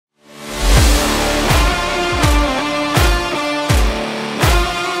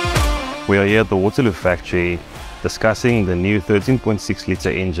We are here at the Waterloo factory discussing the new 13.6 litre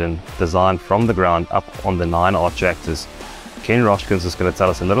engine designed from the ground up on the 9R tractors. Ken Rosckes is going to tell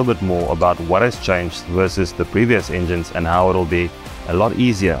us a little bit more about what has changed versus the previous engines and how it'll be a lot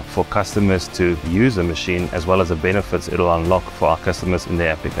easier for customers to use the machine, as well as the benefits it'll unlock for our customers in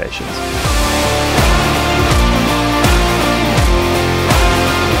their applications.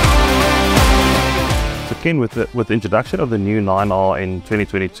 Ken, with the introduction of the new 9R in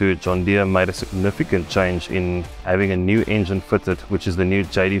 2022, John Deere made a significant change in having a new engine fitted, which is the new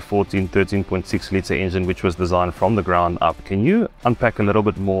JD14 13.6 litre engine, which was designed from the ground up. Can you unpack a little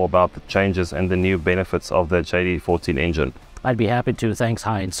bit more about the changes and the new benefits of the JD14 engine? I'd be happy to, thanks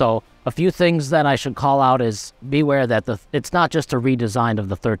Hein. So a few things that I should call out is beware that it's not just a redesign of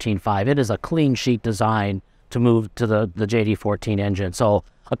the 13.5, it is a clean sheet design to move to the JD14 engine. So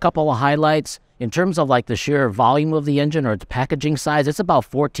a couple of highlights. In terms of like the sheer volume of the engine or its packaging size, it's about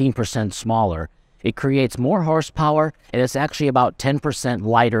 14% smaller. It creates more horsepower, and it's actually about 10%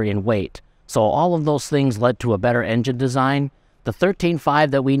 lighter in weight. So all of those things led to a better engine design. The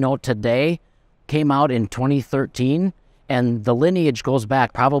 13.5 that we know today came out in 2013, and the lineage goes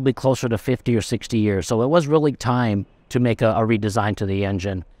back probably closer to 50 or 60 years. So it was really time to make a redesign to the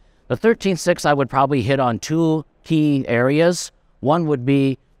engine. The 13.6 I would probably hit on two key areas. One would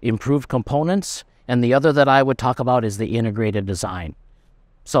be improved components, and the other that I would talk about is the integrated design.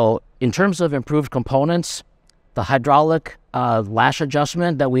 So in terms of improved components, the hydraulic lash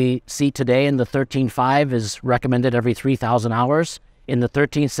adjustment that we see today in the 13.5 is recommended every 3,000 hours. In the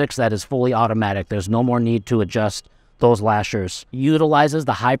 13.6, that is fully automatic. There's no more need to adjust those lashers. Utilizes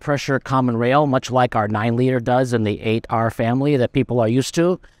the high pressure common rail, much like our 9-liter does in the 8R family that people are used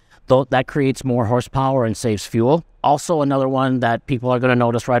to. Though that creates more horsepower and saves fuel. Also, another one that people are going to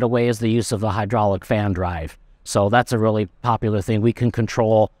notice right away is the use of the hydraulic fan drive. So that's a really popular thing we can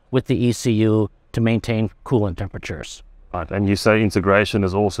control with the ECU to maintain coolant temperatures. Right, and you say integration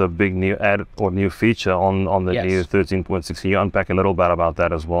is also a big new add or new feature on the Yes. new 13.6. Can you unpack a little bit about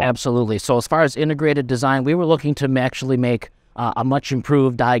that as well? Absolutely. So as far as integrated design, we were looking to actually make a much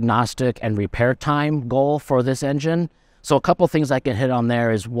improved diagnostic and repair time goal for this engine. So a couple things I can hit on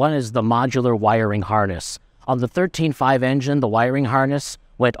there is one is the modular wiring harness. On the 13.5 engine, the wiring harness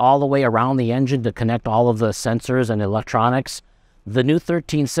went all the way around the engine to connect all of the sensors and electronics. The new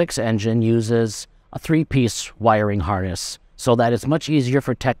 13.6 engine uses a 3-piece wiring harness so that it's much easier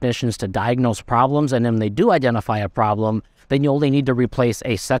for technicians to diagnose problems, and when they do identify a problem, then you only need to replace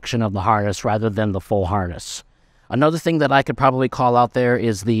a section of the harness rather than the full harness. Another thing that I could probably call out there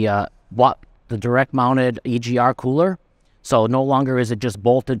is the direct mounted EGR cooler. So no longer is it just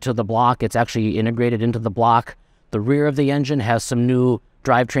bolted to the block, it's actually integrated into the block. The rear of the engine has some new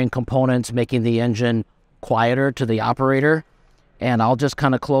drivetrain components, making the engine quieter to the operator. And I'll just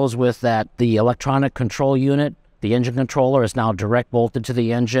kind of close with that the electronic control unit, the engine controller, is now direct bolted to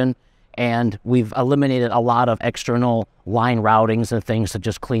the engine. And we've eliminated a lot of external line routings and things to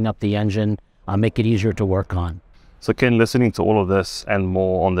just clean up the engine, make it easier to work on. So Ken, listening to all of this and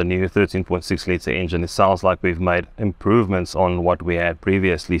more on the new 13.6 litre engine, it sounds like we've made improvements on what we had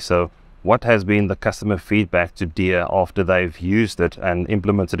previously. So what has been the customer feedback to Deere after they've used it and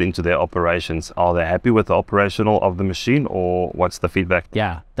implemented it into their operations? Are they happy with the operational of the machine, or what's the feedback?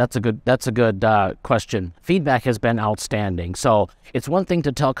 Yeah, that's a good question. Feedback has been outstanding. So it's one thing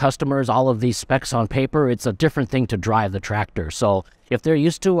to tell customers all of these specs on paper. It's a different thing to drive the tractor. So if they're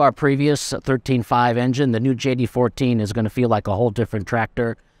used to our previous 13.5 engine, the new JD14 is going to feel like a whole different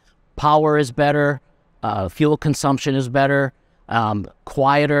tractor. Power is better, fuel consumption is better,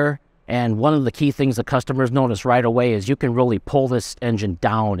 quieter. And one of the key things that customers notice right away is you can really pull this engine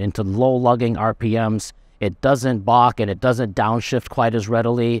down into low lugging RPMs. It doesn't balk and it doesn't downshift quite as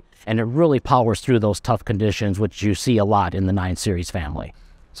readily, and it really powers through those tough conditions, which you see a lot in the 9 Series family.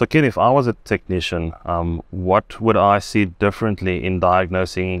 So Ken, if I was a technician, what would I see differently in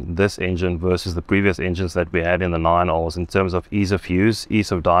diagnosing this engine versus the previous engines that we had in the 9Rs in terms of ease of use, ease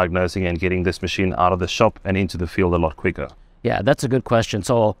of diagnosing, and getting this machine out of the shop and into the field a lot quicker? Yeah, that's a good question.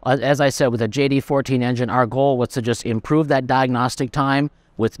 So as I said, with the JD14 engine, our goal was to just improve that diagnostic time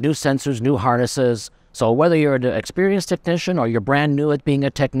with new sensors, new harnesses. So whether you're an experienced technician or you're brand new at being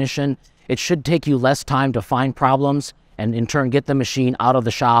a technician, it should take you less time to find problems and in turn get the machine out of the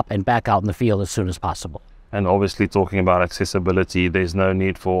shop and back out in the field as soon as possible. And obviously, talking about accessibility, there's no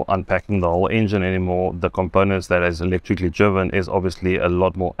need for unpacking the whole engine anymore. The components that is electrically driven is obviously a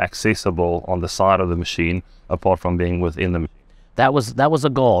lot more accessible on the side of the machine, apart from being within the machine. That was a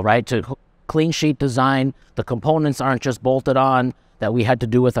goal, right? To clean sheet design, the components aren't just bolted on. that we had to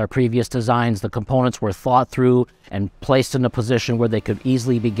do with our previous designs. The components were thought through and placed in a position where they could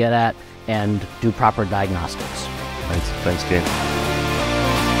easily be get at and do proper diagnostics. Thanks, Ken.